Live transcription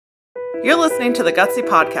You're listening to the Gutsy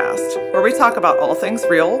Podcast, where we talk about all things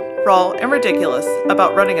real, raw, and ridiculous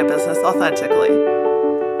about running a business authentically.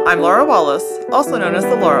 I'm Laura Wallace, also known as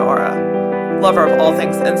the Laura Aura, lover of all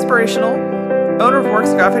things inspirational, owner of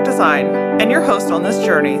Works Graphic Design, and your host on this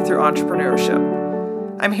journey through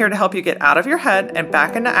entrepreneurship. I'm here to help you get out of your head and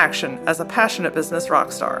back into action as a passionate business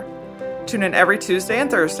rock star. Tune in every Tuesday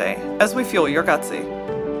and Thursday as we fuel your gutsy.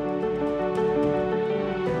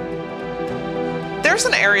 There's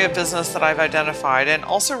an area of business that I've identified and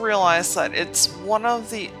also realized that it's one of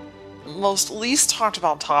the most least talked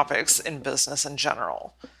about topics in business in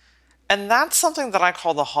general. And that's something that I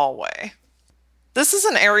call the hallway. This is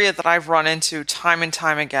an area that I've run into time and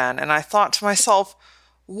time again, and I thought to myself,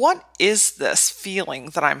 what is this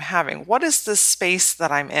feeling that I'm having? What is this space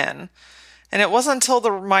that I'm in? And it wasn't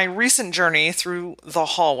until my recent journey through the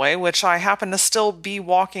hallway, which I happen to still be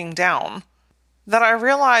walking down, that I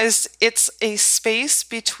realized it's a space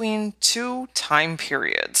between two time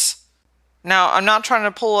periods. Now, I'm not trying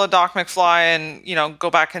to pull a Doc McFly and, go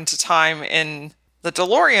back into time in the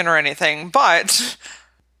DeLorean or anything, but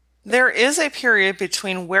there is a period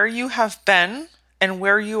between where you have been and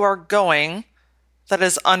where you are going that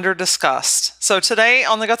is under-discussed. So today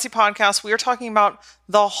on the Gutsy Podcast, we are talking about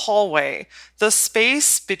the hallway, the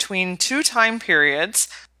space between two time periods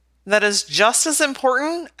that is just as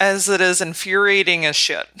important as it is infuriating as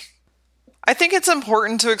shit. I think it's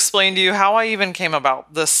important to explain to you how I even came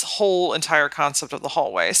about this whole entire concept of the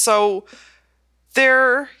hallway. So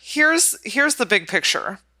here's the big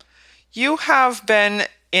picture. You have been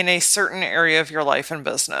in a certain area of your life and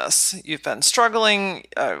business. You've been struggling,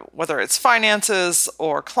 whether it's finances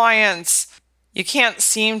or clients. You can't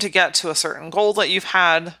seem to get to a certain goal that you've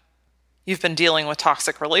had. You've been dealing with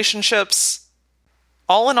toxic relationships.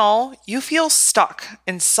 All in all, you feel stuck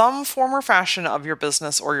in some form or fashion of your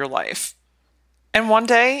business or your life. And one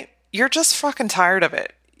day, you're just fucking tired of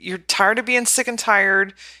it. You're tired of being sick and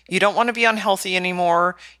tired. You don't want to be unhealthy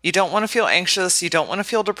anymore. You don't want to feel anxious. You don't want to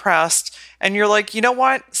feel depressed. And you're like, you know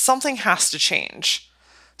what? Something has to change.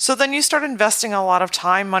 So then you start investing a lot of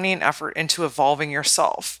time, money, and effort into evolving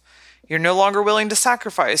yourself. You're no longer willing to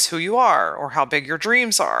sacrifice who you are or how big your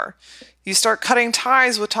dreams are. You start cutting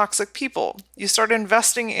ties with toxic people. You start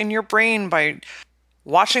investing in your brain by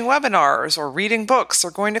watching webinars or reading books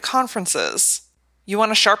or going to conferences. You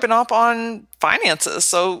want to sharpen up on finances,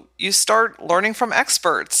 so you start learning from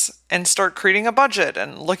experts and start creating a budget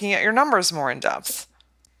and looking at your numbers more in depth.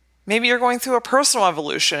 Maybe you're going through a personal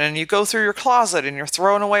evolution and you go through your closet and you're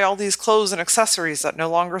throwing away all these clothes and accessories that no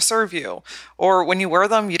longer serve you. Or when you wear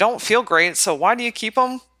them, you don't feel great, so why do you keep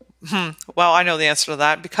them? Well, I know the answer to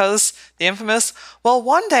that, because the infamous, well,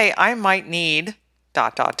 one day I might need ...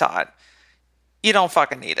 You don't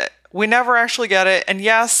fucking need it. We never actually get it. And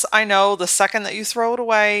yes, I know the second that you throw it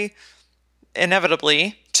away,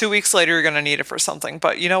 inevitably, 2 weeks later, you're going to need it for something.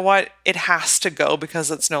 But you know what? It has to go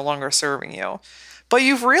because it's no longer serving you. But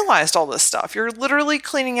you've realized all this stuff. You're literally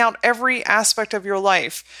cleaning out every aspect of your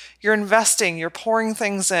life. You're investing, you're pouring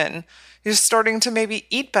things in. You're starting to maybe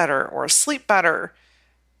eat better or sleep better.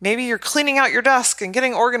 Maybe you're cleaning out your desk and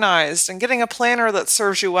getting organized and getting a planner that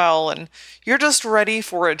serves you well, and you're just ready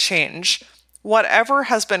for a change. Whatever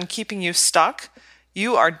has been keeping you stuck,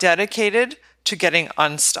 you are dedicated to getting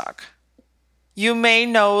unstuck. You may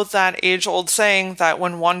know that age-old saying that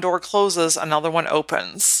when one door closes, another one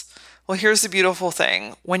opens. Well, here's the beautiful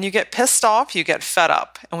thing. When you get pissed off, you get fed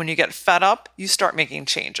up. And when you get fed up, you start making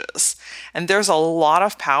changes. And there's a lot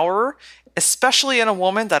of power, especially in a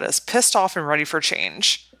woman that is pissed off and ready for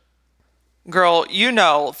change. Girl, you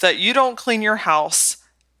know that you don't clean your house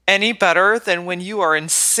any better than when you are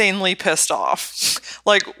insanely pissed off.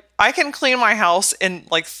 Like, I can clean my house in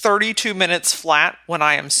 32 minutes flat when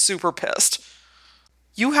I am super pissed.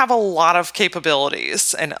 You have a lot of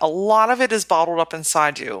capabilities, and a lot of it is bottled up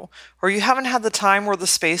inside you, or you haven't had the time or the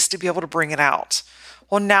space to be able to bring it out.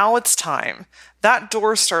 Well, now it's time. That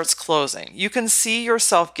door starts closing. You can see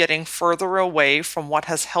yourself getting further away from what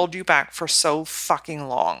has held you back for so fucking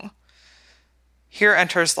long. Here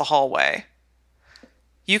enters the hallway.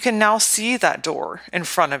 You can now see that door in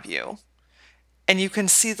front of you, and you can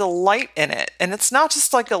see the light in it. And it's not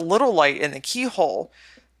just like a little light in the keyhole.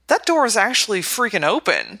 That door is actually freaking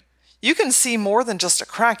open. You can see more than just a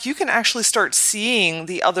crack. You can actually start seeing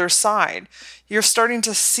the other side. You're starting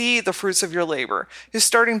to see the fruits of your labor. You're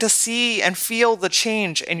starting to see and feel the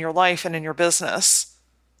change in your life and in your business.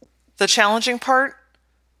 The challenging part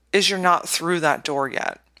is you're not through that door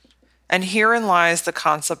yet. And herein lies the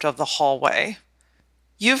concept of the hallway.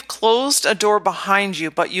 You've closed a door behind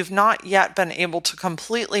you, but you've not yet been able to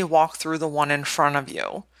completely walk through the one in front of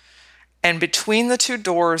you. And between the two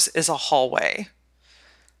doors is a hallway.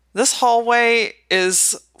 This hallway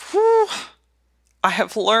is, I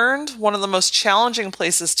have learned, one of the most challenging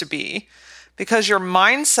places to be because your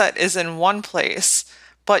mindset is in one place,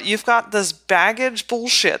 but you've got this baggage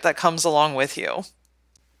bullshit that comes along with you.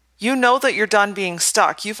 You know that you're done being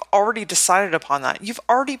stuck. You've already decided upon that. You've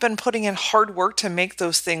already been putting in hard work to make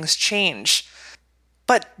those things change.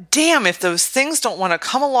 But damn, if those things don't want to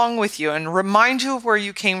come along with you and remind you of where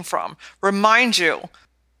you came from, remind you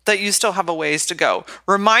that you still have a ways to go,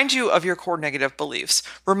 remind you of your core negative beliefs,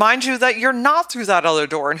 remind you that you're not through that other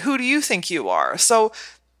door, and who do you think you are? So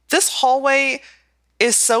this hallway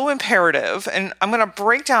is so imperative, and I'm going to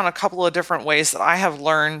break down a couple of different ways that I have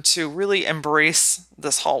learned to really embrace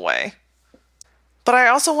this hallway. But I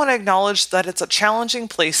also want to acknowledge that it's a challenging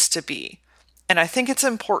place to be. And I think it's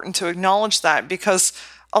important to acknowledge that because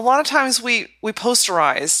a lot of times we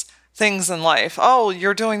posterize things in life. Oh,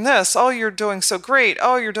 you're doing this. Oh, you're doing so great.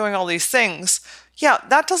 Oh, you're doing all these things. Yeah,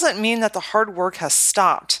 that doesn't mean that the hard work has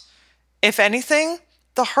stopped. If anything,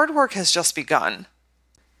 the hard work has just begun.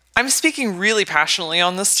 I'm speaking really passionately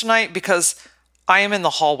on this tonight because I am in the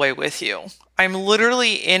hallway with you. I'm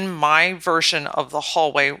literally in my version of the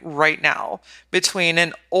hallway right now between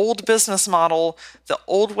an old business model, the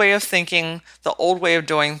old way of thinking, the old way of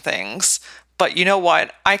doing things. But you know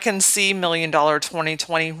what? I can see $1 Million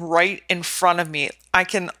 2020 right in front of me. I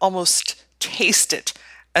can almost taste it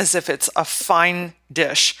as if it's a fine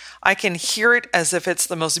dish. I can hear it as if it's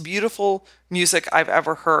the most beautiful music I've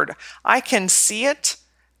ever heard. I can see it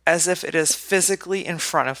as if it is physically in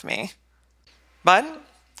front of me. But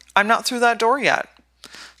I'm not through that door yet.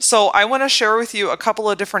 So I want to share with you a couple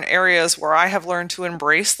of different areas where I have learned to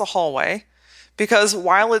embrace the hallway, because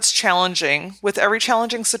while it's challenging, with every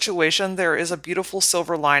challenging situation, there is a beautiful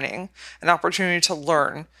silver lining, an opportunity to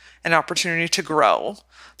learn, an opportunity to grow.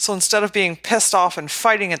 So instead of being pissed off and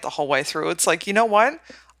fighting it the whole way through, it's like, you know what?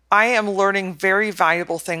 I am learning very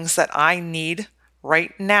valuable things that I need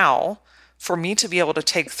right now for me to be able to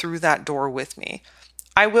take through that door with me.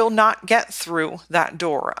 I will not get through that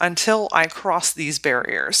door until I cross these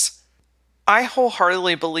barriers. I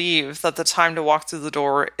wholeheartedly believe that the time to walk through the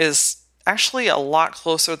door is actually a lot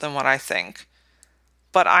closer than what I think.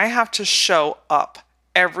 But I have to show up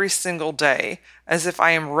every single day as if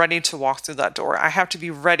I am ready to walk through that door. I have to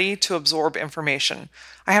be ready to absorb information.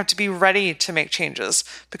 I have to be ready to make changes.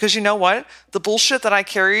 Because you know what? The bullshit that I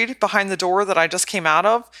carried behind the door that I just came out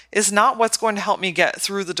of is not what's going to help me get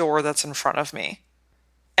through the door that's in front of me.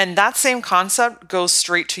 And that same concept goes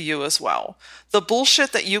straight to you as well. The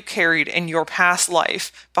bullshit that you carried in your past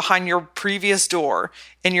life, behind your previous door,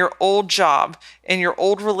 in your old job, in your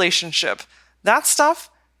old relationship, that stuff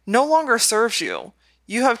no longer serves you.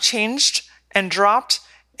 You have changed and dropped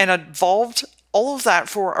and evolved all of that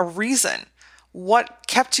for a reason. What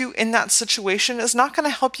kept you in that situation is not going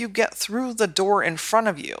to help you get through the door in front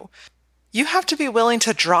of you. You have to be willing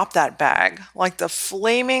to drop that bag, like the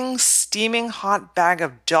flaming, steaming hot bag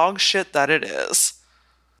of dog shit that it is.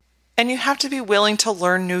 And you have to be willing to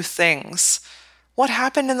learn new things. What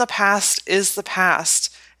happened in the past is the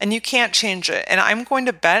past, and you can't change it. And I'm going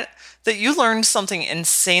to bet that you learned something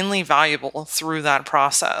insanely valuable through that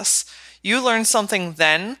process. You learned something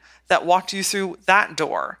then that walked you through that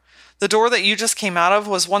door. The door that you just came out of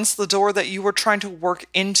was once the door that you were trying to work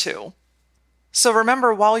into. So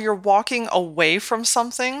remember, while you're walking away from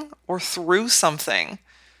something or through something,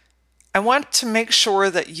 I want to make sure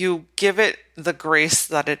that you give it the grace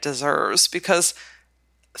that it deserves, because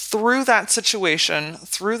through that situation,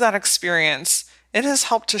 through that experience, it has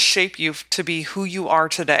helped to shape you to be who you are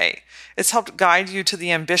today. It's helped guide you to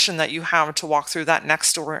the ambition that you have to walk through that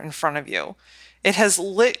next door in front of you. It has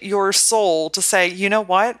lit your soul to say, you know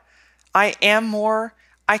what? I am more,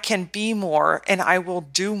 I can be more, and I will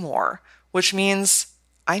do more. Which means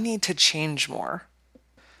I need to change more.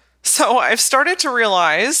 So I've started to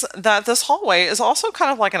realize that this hallway is also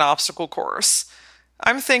kind of like an obstacle course.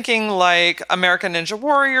 I'm thinking like American Ninja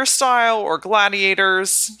Warrior style or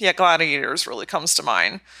Gladiators. Yeah, Gladiators really comes to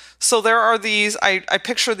mind. So there are these, I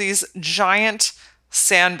picture these giant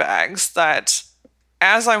sandbags that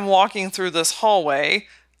as I'm walking through this hallway,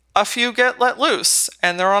 a few get let loose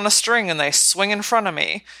and they're on a string and they swing in front of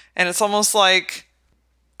me. And it's almost like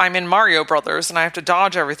I'm in Mario Brothers and I have to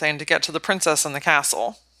dodge everything to get to the princess in the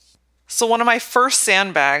castle. So one of my first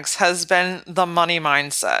sandbags has been the money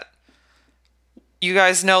mindset. You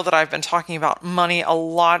guys know that I've been talking about money a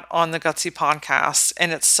lot on the Gutsy podcast,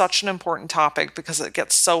 and it's such an important topic because it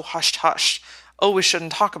gets so hushed. Oh, we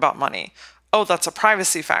shouldn't talk about money. Oh, that's a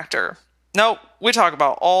privacy factor. Nope, we talk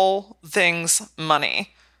about all things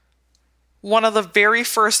money. One of the very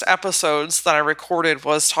first episodes that I recorded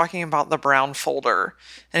was talking about the brown folder.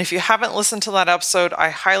 And if you haven't listened to that episode, I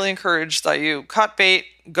highly encourage that you cut bait,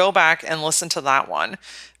 go back and listen to that one,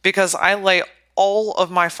 because I lay all of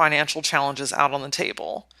my financial challenges out on the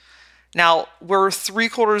table. Now, we're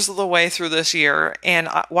 3/4 of the way through this year, and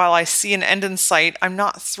while I see an end in sight, I'm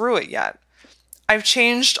not through it yet. I've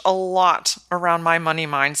changed a lot around my money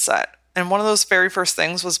mindset, and one of those very first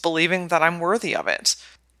things was believing that I'm worthy of it,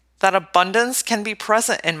 that abundance can be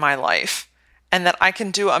present in my life, and that I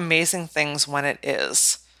can do amazing things when it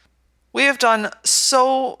is. We have done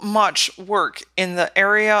so much work in the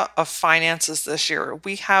area of finances this year.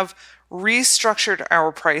 We have restructured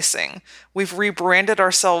our pricing. We've rebranded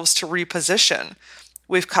ourselves to reposition.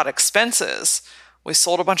 We've cut expenses. We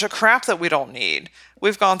sold a bunch of crap that we don't need.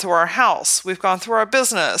 We've gone through our house. We've gone through our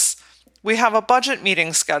business. We have a budget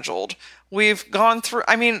meeting scheduled. We've gone through,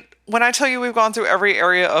 when I tell you we've gone through every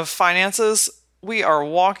area of finances, we are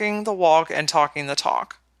walking the walk and talking the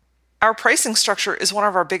talk. Our pricing structure is one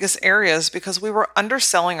of our biggest areas because we were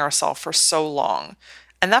underselling ourselves for so long.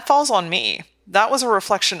 And that falls on me. That was a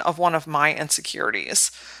reflection of one of my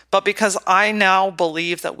insecurities. But because I now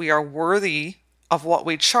believe that we are worthy of what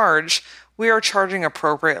we charge, we are charging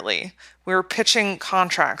appropriately. We are pitching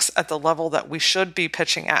contracts at the level that we should be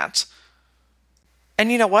pitching at. And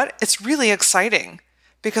you know what? It's really exciting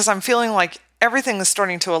because I'm feeling like everything is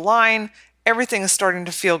starting to align, everything is starting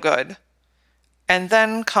to feel good. And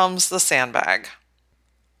then comes the sandbag.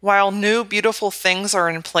 While new, beautiful things are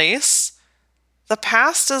in place, the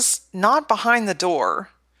past is not behind the door.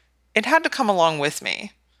 It had to come along with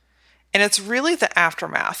me. And it's really the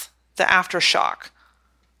aftermath, the aftershock.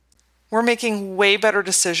 We're making way better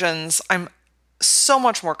decisions. I'm so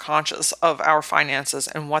much more conscious of our finances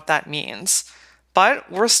and what that means.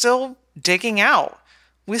 But we're still digging out.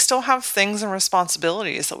 We still have things and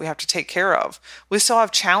responsibilities that we have to take care of. We still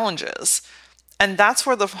have challenges. And that's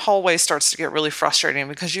where the hallway starts to get really frustrating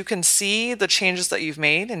because you can see the changes that you've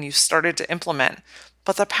made and you've started to implement,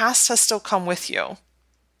 but the past has still come with you.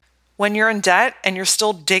 When you're in debt and you're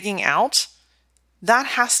still digging out, that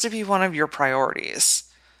has to be one of your priorities.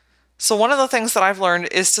 So one of the things that I've learned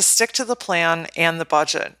is to stick to the plan and the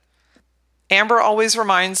budget. Amber always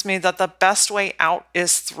reminds me that the best way out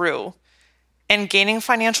is through. And gaining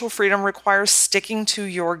financial freedom requires sticking to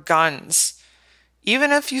your guns.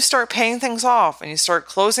 Even if you start paying things off and you start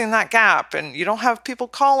closing that gap and you don't have people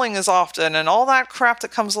calling as often and all that crap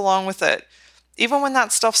that comes along with it, even when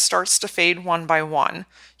that stuff starts to fade one by one,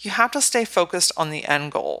 you have to stay focused on the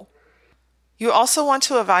end goal. You also want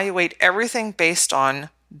to evaluate everything based on,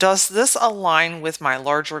 does this align with my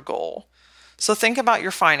larger goal? So think about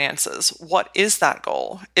your finances. What is that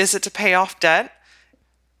goal? Is it to pay off debt?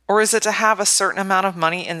 Or is it to have a certain amount of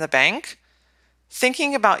money in the bank?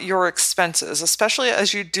 Thinking about your expenses, especially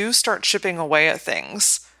as you do start chipping away at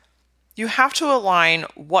things, you have to align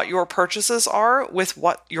what your purchases are with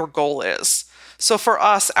what your goal is. So for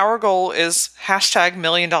us, our goal is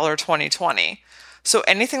 #Million2020. So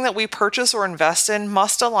anything that we purchase or invest in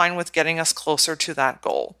must align with getting us closer to that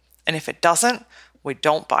goal. And if it doesn't, we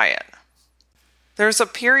don't buy it. There's a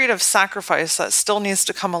period of sacrifice that still needs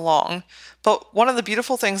to come along, but one of the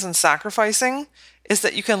beautiful things in sacrificing is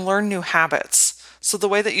that you can learn new habits. So the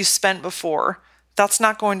way that you spent before, that's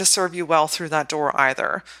not going to serve you well through that door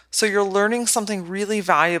either. So you're learning something really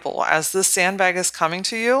valuable as this sandbag is coming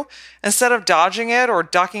to you. Instead of dodging it or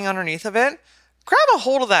ducking underneath of it, grab a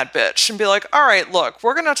hold of that bitch and be like, all right, look,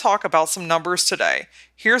 we're going to talk about some numbers today.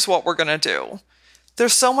 Here's what we're going to do.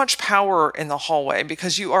 There's so much power in the hallway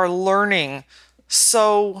because you are learning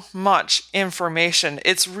so much information.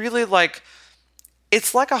 It's really like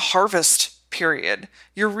a harvest period.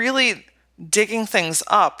 You're really digging things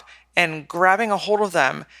up and grabbing a hold of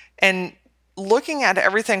them and looking at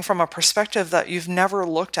everything from a perspective that you've never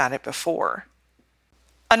looked at it before.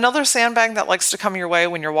 Another sandbag that likes to come your way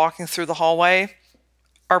when you're walking through the hallway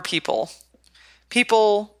are people.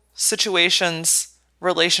 People, situations,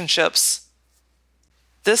 relationships.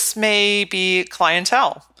 This may be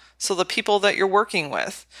clientele. So the people that you're working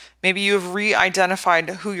with, maybe you've re-identified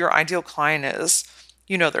who your ideal client is.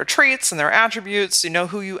 You know their traits and their attributes. You know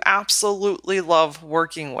who you absolutely love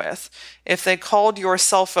working with. If they called your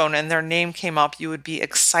cell phone and their name came up, you would be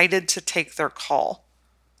excited to take their call.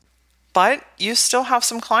 But you still have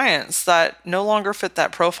some clients that no longer fit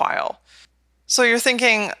that profile. So you're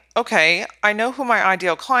thinking, okay, I know who my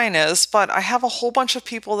ideal client is, but I have a whole bunch of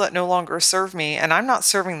people that no longer serve me, and I'm not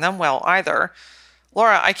serving them well either.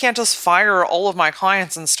 Laura, I can't just fire all of my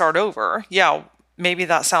clients and start over. Yeah, maybe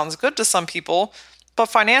that sounds good to some people, but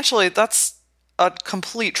financially, that's a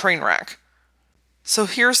complete train wreck. So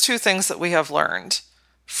here's two things that we have learned.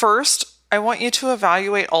 First, I want you to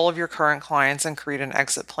evaluate all of your current clients and create an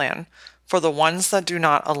exit plan for the ones that do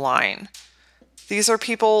not align. These are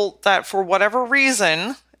people that, for whatever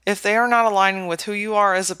reason, if they are not aligning with who you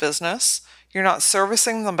are as a business, you're not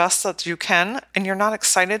servicing the best that you can, and you're not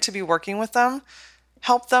excited to be working with them,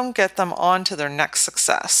 help them get them on to their next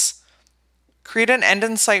success. Create an end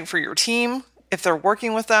in sight for your team. If they're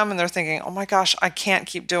working with them and they're thinking, oh my gosh, I can't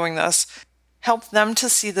keep doing this, help them to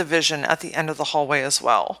see the vision at the end of the hallway as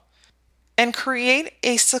well. And create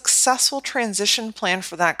a successful transition plan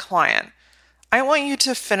for that client. I want you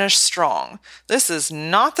to finish strong. This is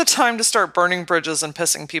not the time to start burning bridges and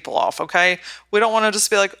pissing people off, okay? We don't want to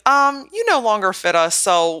just be like, you no longer fit us,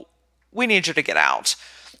 so we need you to get out.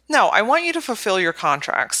 No, I want you to fulfill your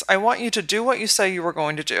contracts. I want you to do what you say you were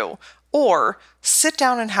going to do, or sit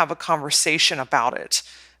down and have a conversation about it.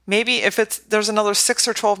 Maybe if there's another 6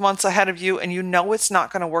 or 12 months ahead of you and you know it's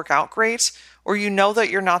not going to work out great, or you know that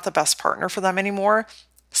you're not the best partner for them anymore,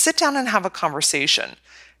 sit down and have a conversation.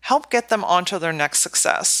 Help get them onto their next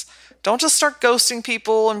success. Don't just start ghosting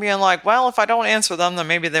people and being like, well, if I don't answer them, then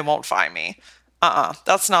maybe they won't find me.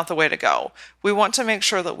 That's not the way to go. We want to make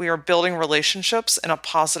sure that we are building relationships in a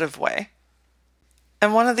positive way.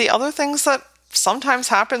 And one of the other things that sometimes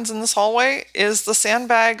happens in this hallway is the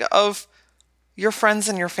sandbag of your friends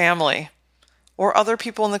and your family or other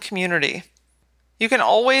people in the community. You can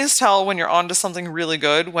always tell when you're onto something really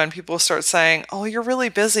good when people start saying, oh, you're really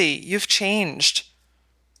busy, you've changed.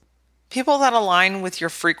 People that align with your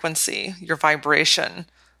frequency, your vibration,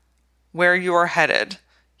 where you are headed,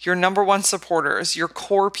 your number one supporters, your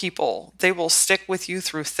core people, they will stick with you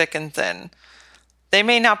through thick and thin. They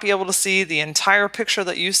may not be able to see the entire picture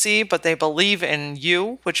that you see, but they believe in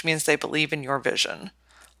you, which means they believe in your vision.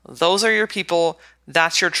 Those are your people.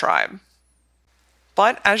 That's your tribe.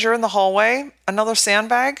 But as you're in the hallway, another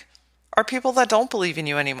sandbag are people that don't believe in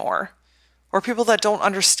you anymore, or people that don't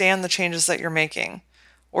understand the changes that you're making,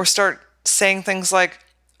 or start saying things like,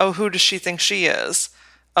 oh, who does she think she is?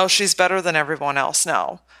 Oh, she's better than everyone else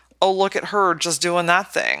now. Oh, look at her just doing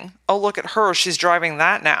that thing. Oh, look at her, she's driving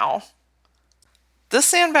that now. This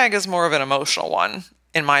sandbag is more of an emotional one,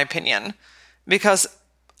 in my opinion, because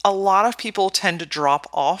a lot of people tend to drop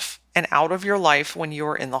off and out of your life when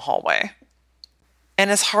you're in the hallway. And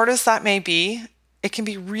as hard as that may be, it can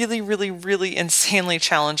be really, really, really insanely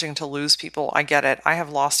challenging to lose people. I get it. I have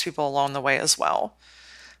lost people along the way as well.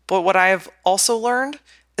 But what I have also learned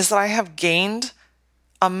is that I have gained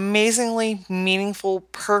amazingly meaningful,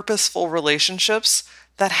 purposeful relationships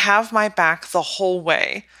that have my back the whole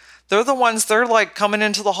way. They're like coming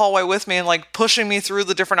into the hallway with me and like pushing me through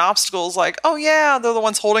the different obstacles. Like, oh yeah, they're the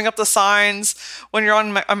ones holding up the signs when you're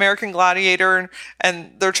on American Gladiator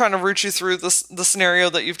and they're trying to root you through the scenario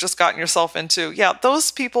that you've just gotten yourself into. Yeah,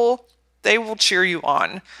 those people, they will cheer you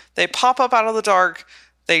on. They pop up out of the dark.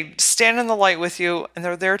 They stand in the light with you, and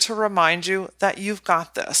they're there to remind you that you've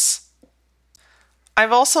got this.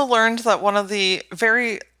 I've also learned that one of the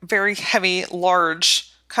very, very heavy,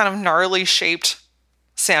 large, kind of gnarly shaped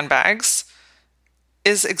sandbags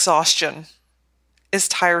is exhaustion, is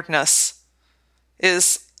tiredness,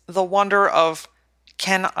 is the wonder of,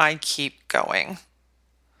 can I keep going?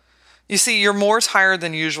 You see, you're more tired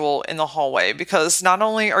than usual in the hallway because not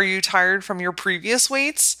only are you tired from your previous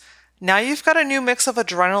weights, now you've got a new mix of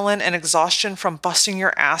adrenaline and exhaustion from busting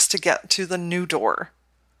your ass to get to the new door.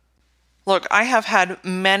 Look, I have had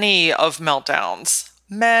many of meltdowns.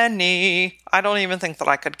 Many. I don't even think that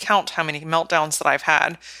I could count how many meltdowns that I've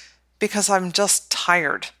had because I'm just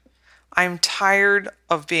tired. I'm tired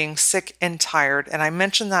of being sick and tired. And I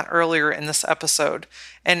mentioned that earlier in this episode.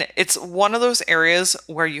 And it's one of those areas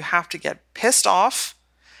where you have to get pissed off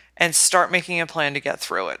and start making a plan to get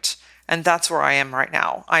through it. And that's where I am right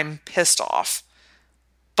now. I'm pissed off.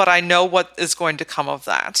 But I know what is going to come of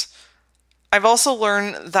that. I've also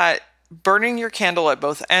learned that burning your candle at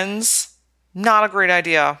both ends, not a great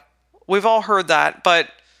idea. We've all heard that, but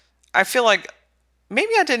I feel like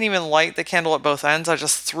maybe I didn't even light the candle at both ends. I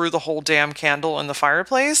just threw the whole damn candle in the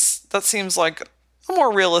fireplace. That seems like a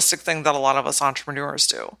more realistic thing that a lot of us entrepreneurs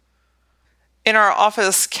do. In our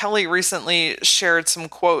office, Kelly recently shared some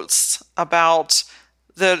quotes about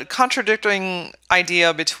the contradicting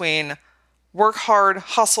idea between work hard,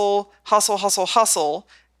 hustle, hustle, hustle, hustle,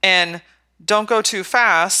 and don't go too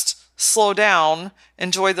fast, slow down,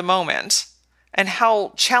 enjoy the moment, and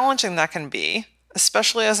how challenging that can be,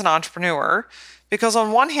 especially as an entrepreneur, because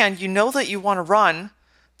on one hand, you know that you want to run,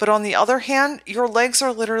 but on the other hand, your legs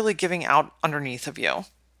are literally giving out underneath of you.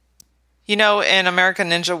 You know, in American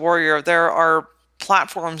Ninja Warrior, there are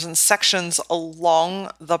platforms and sections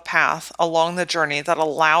along the path, along the journey that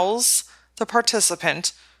allows the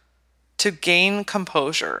participant to gain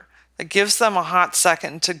composure, that gives them a hot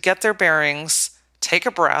second to get their bearings, take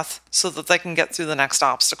a breath so that they can get through the next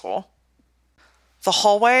obstacle. The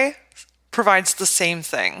hallway provides the same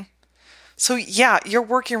thing. So yeah, you're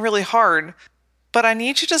working really hard, but I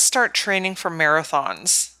need you to start training for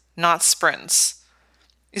marathons, not sprints.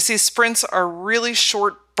 You see, sprints are really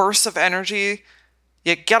short bursts of energy.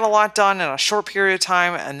 You get a lot done in a short period of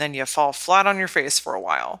time, and then you fall flat on your face for a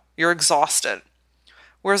while. You're exhausted.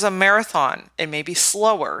 Whereas a marathon, it may be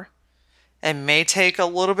slower. It may take a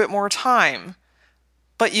little bit more time,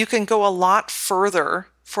 but you can go a lot further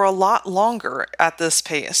for a lot longer at this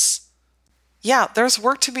pace. Yeah, there's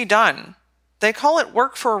work to be done. They call it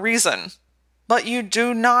work for a reason, but you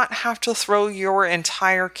do not have to throw your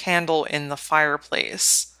entire candle in the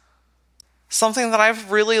fireplace. Something that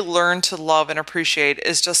I've really learned to love and appreciate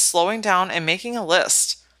is just slowing down and making a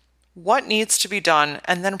list. What needs to be done,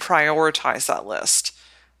 and then prioritize that list.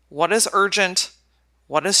 What is urgent?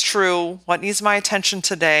 What is true? What needs my attention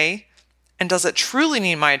today? And does it truly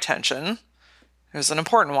need my attention? Here's an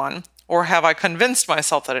important one. Or have I convinced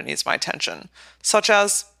myself that it needs my attention? Such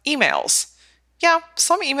as emails. Yeah,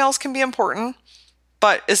 some emails can be important,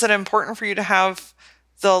 but is it important for you to have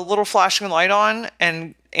the little flashing light on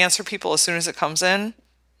and answer people as soon as it comes in?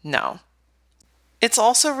 No. It's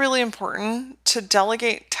also really important to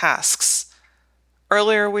delegate tasks.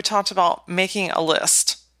 Earlier, we talked about making a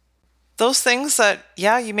list. Those things that,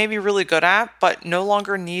 yeah, you may be really good at, but no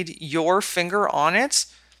longer need your finger on it,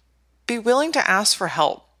 be willing to ask for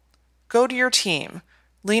help. Go to your team.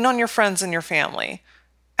 Lean on your friends and your family.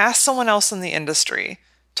 Ask someone else in the industry.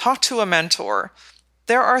 Talk to a mentor.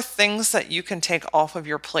 There are things that you can take off of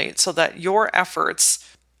your plate so that your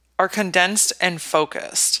efforts are condensed and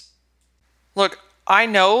focused. Look, I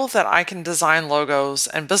know that I can design logos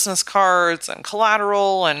and business cards and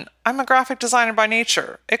collateral, and I'm a graphic designer by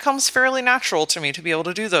nature. It comes fairly natural to me to be able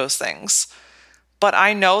to do those things. But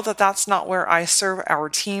I know that that's not where I serve our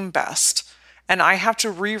team best. And I have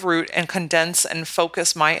to reroute and condense and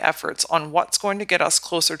focus my efforts on what's going to get us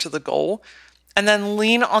closer to the goal, and then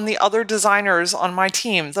lean on the other designers on my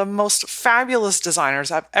team, the most fabulous designers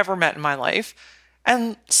I've ever met in my life,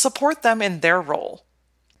 and support them in their role.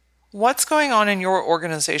 What's going on in your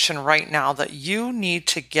organization right now that you need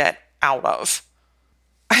to get out of?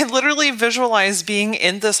 I literally visualize being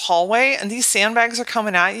in this hallway and these sandbags are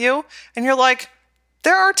coming at you, and you're like,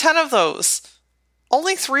 there are 10 of those.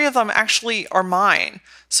 Only 3 of them actually are mine.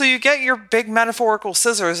 So you get your big metaphorical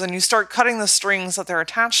scissors and you start cutting the strings that they're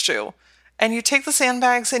attached to. And you take the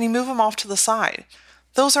sandbags and you move them off to the side.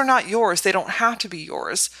 Those are not yours. They don't have to be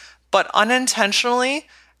yours. But unintentionally,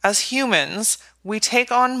 as humans, we take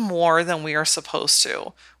on more than we are supposed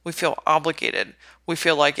to. We feel obligated. We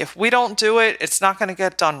feel like if we don't do it, it's not going to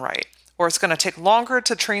get done right. Or it's going to take longer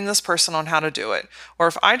to train this person on how to do it. Or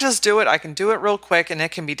if I just do it, I can do it real quick and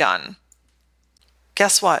it can be done.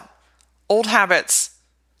 Guess what? Old habits.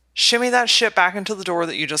 Shimmy that shit back into the door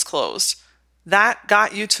that you just closed. That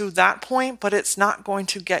got you to that point, but it's not going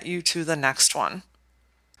to get you to the next one.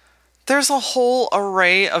 There's a whole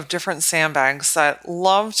array of different sandbags that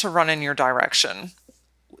love to run in your direction.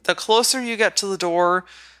 The closer you get to the door,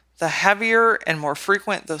 the heavier and more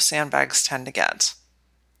frequent those sandbags tend to get.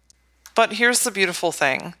 But here's the beautiful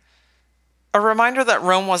thing. A reminder that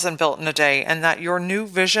Rome wasn't built in a day and that your new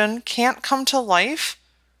vision can't come to life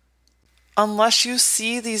unless you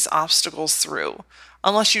see these obstacles through,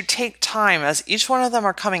 unless you take time as each one of them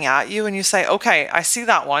are coming at you and you say, okay, I see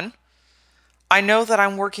that one. I know that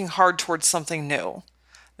I'm working hard towards something new.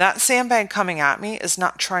 That sandbag coming at me is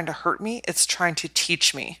not trying to hurt me, it's trying to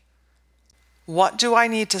teach me. What do I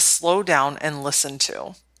need to slow down and listen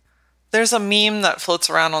to? There's a meme that floats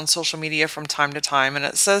around on social media from time to time, and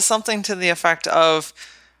it says something to the effect of,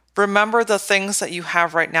 remember the things that you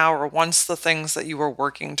have right now were once the things that you were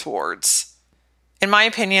working towards. In my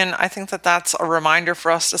opinion, I think that that's a reminder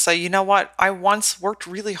for us to say, you know what? I once worked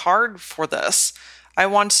really hard for this. I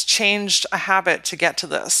once changed a habit to get to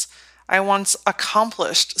this. I once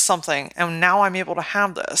accomplished something, and now I'm able to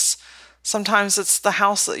have this. Sometimes it's the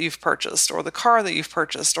house that you've purchased, or the car that you've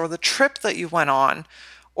purchased, or the trip that you went on,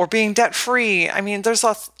 or being debt-free. I mean, there's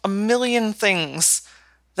a million things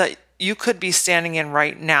that you could be standing in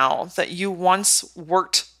right now that you once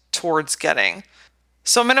worked towards getting.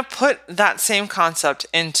 So I'm going to put that same concept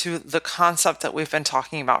into the concept that we've been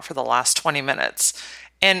talking about for the last 20 minutes.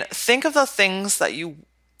 And think of the things that you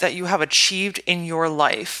have achieved in your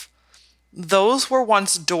life. Those were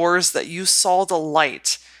once doors that you saw the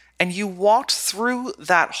light and you walked through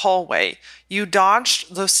that hallway. You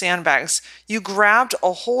dodged those sandbags. You grabbed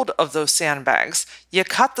a hold of those sandbags. You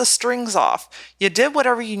cut the strings off. You did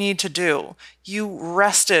whatever you need to do. You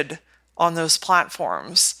rested on those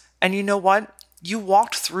platforms. And you know what? You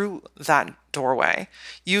walked through that doorway.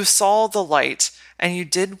 You saw the light, and you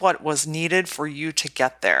did what was needed for you to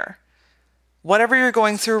get there. Whatever you're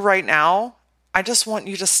going through right now, I just want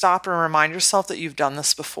you to stop and remind yourself that you've done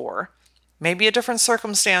this before. Maybe a different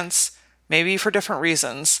circumstance, maybe for different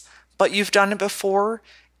reasons, but you've done it before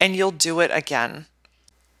and you'll do it again.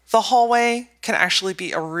 The hallway can actually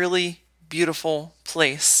be a really beautiful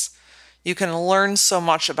place. You can learn so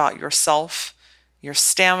much about yourself, your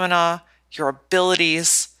stamina, your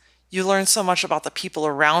abilities. You learn so much about the people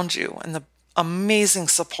around you and the amazing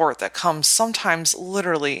support that comes sometimes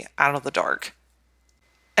literally out of the dark.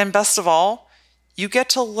 And best of all, you get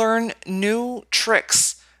to learn new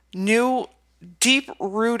tricks, new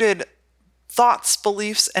deep-rooted thoughts,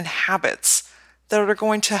 beliefs, and habits that are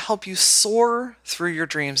going to help you soar through your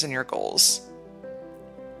dreams and your goals.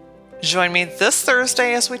 Join me this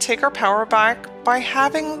Thursday as we take our power back by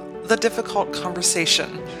having the difficult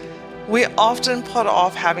conversation. We often put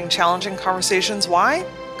off having challenging conversations. Why?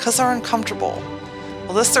 Because they're uncomfortable.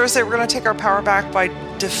 Well, this Thursday, we're going to take our power back by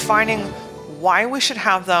defining why we should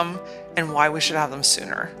have them and why we should have them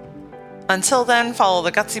sooner. Until then, follow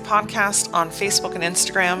the Gutsy Podcast on Facebook and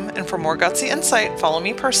Instagram. And for more Gutsy insight, follow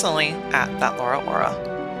me personally at That Laura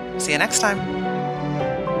Aura. See you next time.